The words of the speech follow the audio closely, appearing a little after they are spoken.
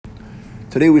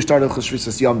Today we start with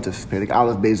Shvisas Yom Tov, Perek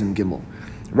Aleph, Beis, and Gimel.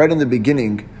 Right in the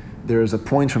beginning, there is a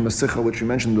point from a Sikha which we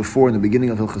mentioned before in the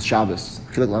beginning of Hilchos Shabbos,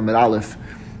 Chilek Lamed Aleph.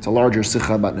 It's a larger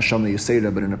Sikha about Neshama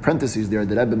Yeseda, but in the parentheses there,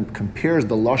 the Rebbe compares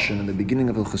the Lashon in the beginning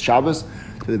of Hilchos Shabbos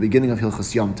to the beginning of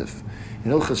Hilchos Yom Tov.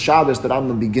 In Hilchos Shabbos, the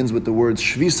Rambam begins with the words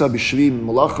Shvisa b'shvi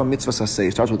malacha mitzvah saseh.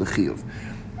 It starts with the Chiyuv.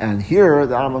 And here,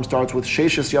 the Rambam starts with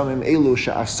Sheishes Yamim Elu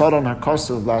she'asaran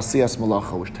hakasav la'asiyas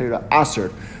malacha, which Torah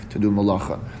aser to do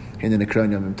malacha. He begins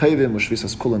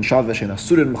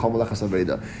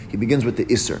with the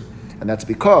Isser. And that's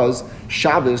because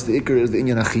Shabbos, the Iker is the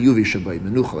Inyan HaChiyuvi Shabbai,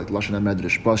 Menucha, like Lashon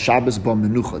HaMedrash. But Shabbos ba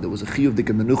Menucha, there was a Chiyuv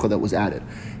Dika Menucha that was added.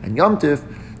 And Yom Tov,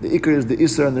 the Iker is the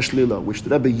Isser and the Shlila, which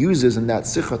the Rebbe uses in that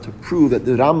Sikha to prove that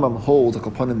the Rambam holds, like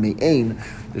upon a Me'ain,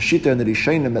 the Shita and the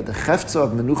Rishonim, that the Chefza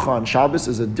of Menucha on Shabbos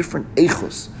is a different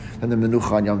Eichus than the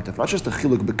Menucha on Yom Tov. Not just the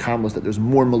Chiluk B'Kamos, that there's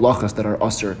more Malachas that are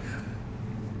Asr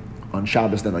on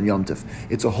Shabbos than on Yom Tov.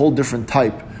 It's a whole different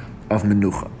type of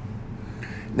Menucha.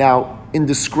 Now, in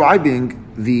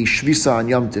describing the Shvisa on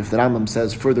Yom Tov, the Rambam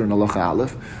says further in Halacha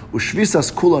Aleph,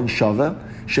 U'shvisas kulan shava,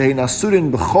 she'ein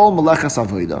asurin b'chol melechas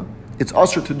avoda. It's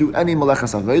asur to do any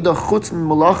melechas avoda, chutz min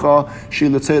melacha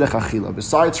she'letzerech achila.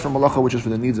 Besides from melacha, which is for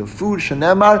the needs of food,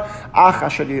 shenemar, ach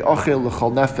asher yi'ochel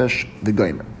l'chol nefesh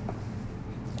v'goymer.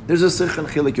 There's a Sikh in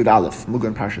Chilek Yud Aleph,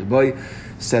 Mugan Parashat Boy,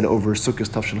 said over Sukkos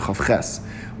Tafshin Chav Ches,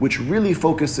 which really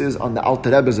focuses on the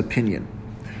Alter Rebbe's opinion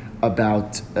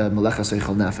about Melechas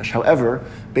Eichel Nefesh. However,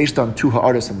 based on two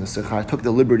ha'aris in the Sikha, I took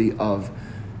the liberty of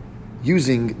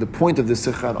using the point of the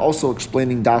Sikha and also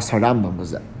explaining Das HaRambam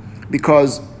was that.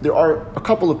 Because there are a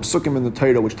couple of psukim in the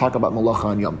Torah which talk about Malacha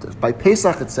on Yom Tov. By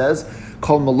Pesach it says,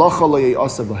 Kol Malacha lo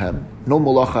ye'asa b'hem, no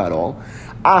Malacha at all.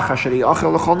 Except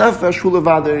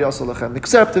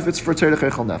if it's for Tzedek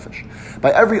Eichel Nefesh.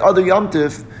 By every other Yom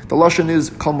Tiv, the Lashon is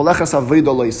Kol Melechas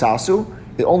Avoda Lo Yisasu.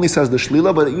 It only says the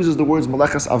Shlila, but it uses the words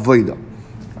Melechas Avoda.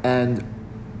 And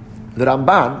the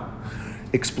Ramban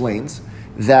explains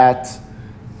that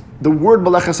the word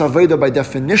Melechas Avoda by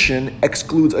definition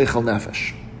excludes Eichel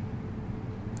Nefesh.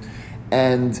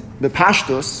 And the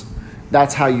Pashtus,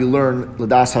 that's how you learn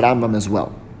L'das HaRambam as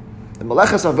well. The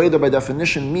Melechas Avoda by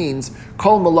definition means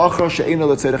Kol Melacha she'eino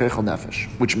letzerech eichel nefesh,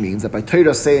 which means that by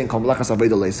Torah saying Kol Melechas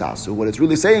Avoda leisasu, what it's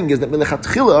really saying is that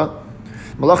Melechatchila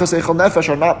Melechas eichel nefesh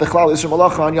are not Bechlal Yisra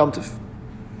Melacha on Yom Tov.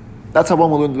 That's how one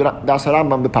will learn Das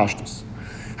HaRambam b'Pashtus.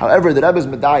 However, the Rebbe is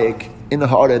medayik in the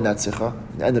Ha'ara in that Sikha,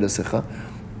 the end of the Sikha,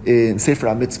 in Sefer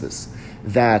HaMitzvahs,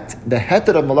 that the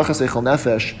heter of Melechas eichel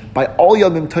nefesh by all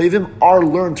Yomim Tovim are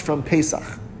learned from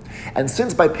Pesach. And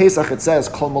since by Pesach it says,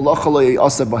 Kol Malacha lo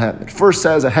ye'asa b'hem, it first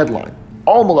says a headline,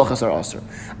 all Malachas are Aser.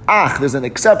 There's an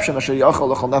exception, Asher yachal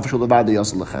l'chol nefesh u'levad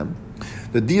yasa l'chem.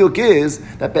 The diuk is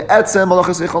that be'etzem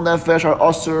Malachas eichel nefesh are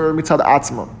Aser mitzad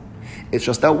atzmam. It's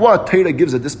just that what? Torah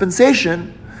gives a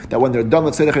dispensation that when they're done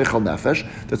with Tzedek eichel nefesh,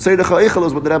 the Tzedek eichel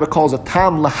is what the Rebbe calls a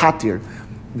tam lahatir,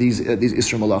 these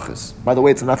Isra Malachas. By the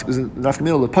way, it's an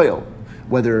afkamil l'poyel.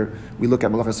 Whether we look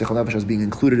at Melechas Eichel Nefesh as being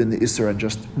included in the Isser and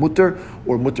just Mutter,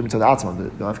 or Mutter Mitzad Atzman.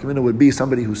 The Nafkamina would be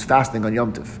somebody who's fasting on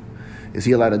Yom Tov. Is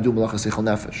he allowed to do Melechas Eichel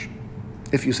Nefesh?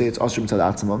 If you say it's Asr Mitzad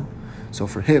Atzman, so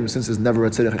for him, since there's never a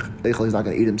Tzedek Eichel, he's not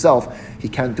going to eat himself, he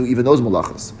can't do even those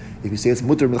Melachas. If you say it's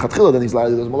Mutter Milchatchila, then he's allowed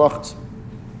to do those Melachas.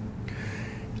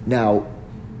 Now,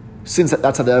 since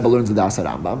that's how the Rebbe learns the Das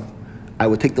HaRambam, I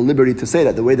would take the liberty to say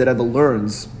that the way that Rebbe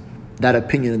learns that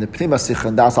opinion in the Pnei Sikha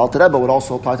and Das Alter Rebbe would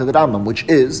also apply to the Rambam, which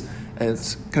is, and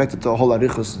it's connected to a whole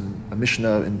Arichus and a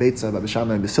Mishnah in Beitza, Baba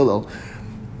Shammai and Basilil,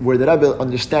 where the Rebbe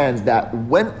understands that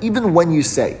even when you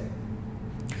say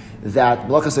that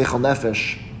Melechas Eichel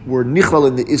Nefesh were nichlal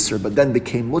in the Isser but then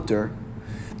became mutter,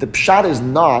 the pshat is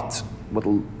not what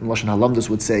Lashon HaLamdus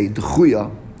would say d'chuya,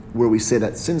 where we say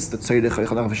that since the Tzedek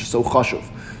Eichel Nefesh is so chashuv,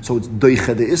 so it's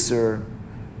doiche the Isser.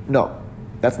 No,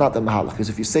 that's not the mahalach. Because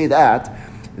if you say that,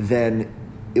 then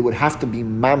it would have to be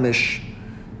mamish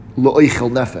lo'eichel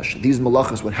nefesh. These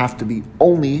malachas would have to be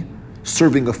only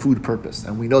serving a food purpose.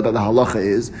 And we know that the halacha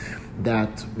is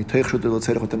that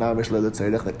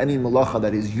that any malacha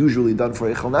that is usually done for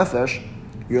eichel nefesh,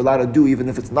 you're allowed to do even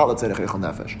if it's not l'tzerech eichel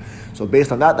nefesh. So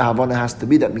based on that, the havana has to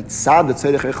be that mitzad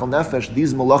l'tzerech eichel nefesh,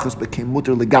 these malachas became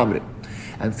muter legamre.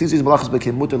 And since these malachas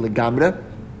became muter legamre,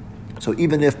 so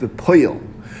even if the poyel,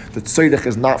 the tzerech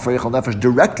is not for eichel nefesh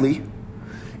directly,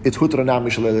 it's hutra nam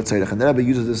mishalei letzerech. And the Rebbe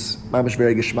uses this mamish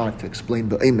very geschmack to explain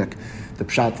the emek, the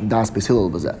pshat and das beis Hillel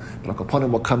was that. But upon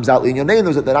him, what comes out in Yonein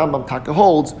is that the Rambam Taka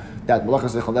holds that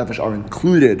malachas eichel nefesh are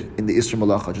included in the Isra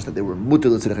malacha, just that they were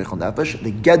muter letzerech eichel nefesh.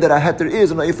 The geder haheter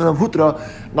is a na'ifan of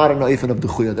hutra, not a na'ifan of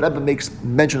duchuya. The Rebbe makes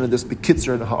mention of this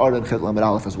bekitzer and ha'ara and chet lamed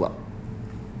aleph as well.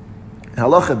 In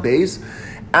halacha beis,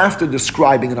 after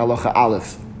describing in halacha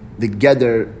aleph the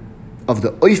geder of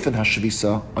the oifen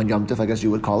hashvisa on Yom Tov, I guess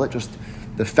you would call it, just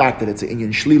the fact that it's an inyan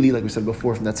shlili, like we said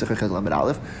before from that Sechah Chet Lamed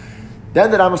Aleph,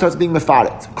 then the Rambam starts being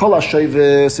mefaret. Kol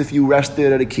hashovis, if you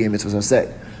rested at a kiyum mitzvah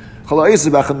aseh. Kol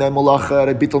ha'isbach and then molacha at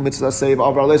a bittul mitzvah aseh,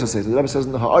 v'avar leis aseh. So the Rebbe says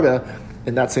in the Ha'ara,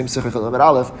 in that same Sechah Chet Lamed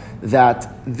Aleph,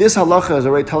 that this halacha is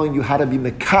already telling you how to be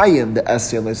mekayim the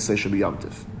aseh and leis aseh should be Yom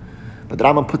Tov. But the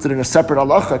Rambam puts it in a separate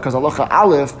halacha because halacha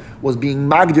aleph was being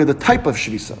magdir the type of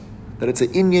shvisa, that it's an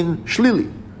inyan shlili,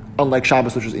 unlike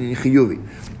Shabbos, which is inyan chiyuvi.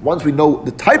 Once we know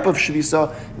the type of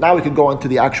shvisa, now we can go on to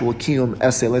the actual kiyum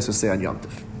esay leis aseh on Yom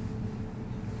Tov.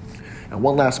 And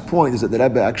one last point is that the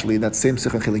Rebbe actually in that same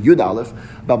Sechah Chilik Yud Aleph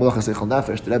about Malachas Eichel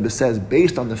Nefesh, the Rebbe says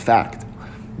based on the fact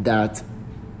that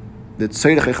the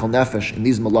Tzorech Eichel Nefesh in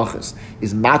these malachas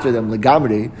is matter them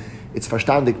legamri, it's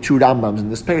verstandig two Rambams in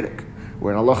this Perek.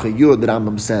 Where in Halacha Yud, the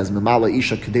Rambam says, "Memala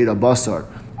isha kedera basar,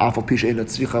 afal pisha ena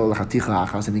tzricha lechaticha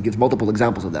achas," and he gives multiple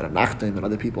examples of that. And Nachtim and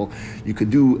other people, you could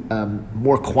do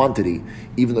more quantity,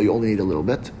 even though you only need a little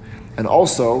bit. And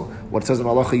also, what it says in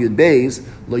Halacha Yud Beis,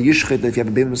 lo yishchit, that if you have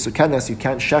a bim mesukenes, you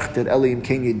can't shecht it, elim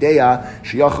ken yedeya,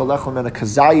 sheyachal lechem and a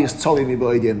kazayis tzoli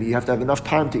miboidim. You have to have enough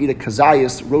time to eat a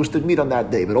kazayis, roasted meat on that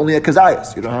day, but only a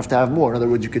kazayis. You don't have to have more. In other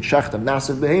words, you could shecht a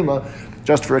massive behema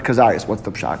just for a kazayis. What's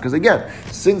the pshat? Because again,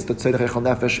 since the Tzorech Eichel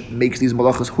Nefesh makes these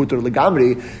malachas huter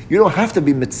legamri, you don't have to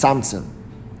be mitzamtzim.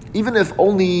 Even if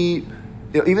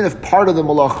part of the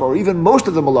malacha, or even most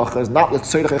of the malacha, is not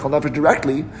l'tzorech eichel nefesh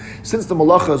directly, since the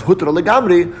malacha is hutra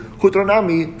legamri, hutra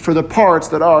nami for the parts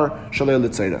that are shalei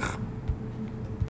l'tzorech.